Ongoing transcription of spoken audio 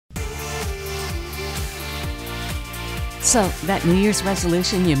So, that New Year's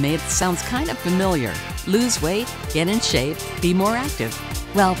resolution you made sounds kind of familiar. Lose weight, get in shape, be more active.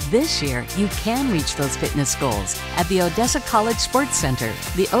 Well, this year, you can reach those fitness goals at the Odessa College Sports Center.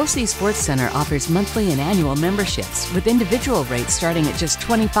 The OC Sports Center offers monthly and annual memberships with individual rates starting at just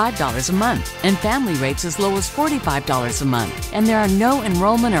 $25 a month and family rates as low as $45 a month. And there are no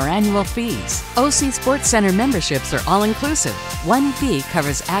enrollment or annual fees. OC Sports Center memberships are all-inclusive. One fee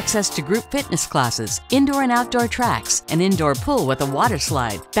covers access to group fitness classes, indoor and outdoor tracks, an indoor pool with a water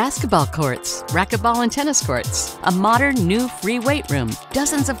slide, basketball courts, racquetball and tennis courts, a modern new free weight room,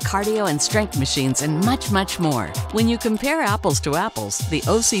 dozens of cardio and strength machines, and much, much more. When you compare apples to apples, the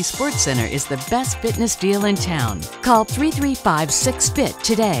OC Sports Center is the best fitness deal in town. Call 335-6FIT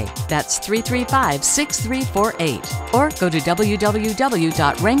today. That's 335-6348. Or go to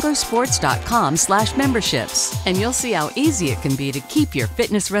www.wranglersports.com/memberships, and you'll see how easy it can be to keep your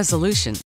fitness resolution.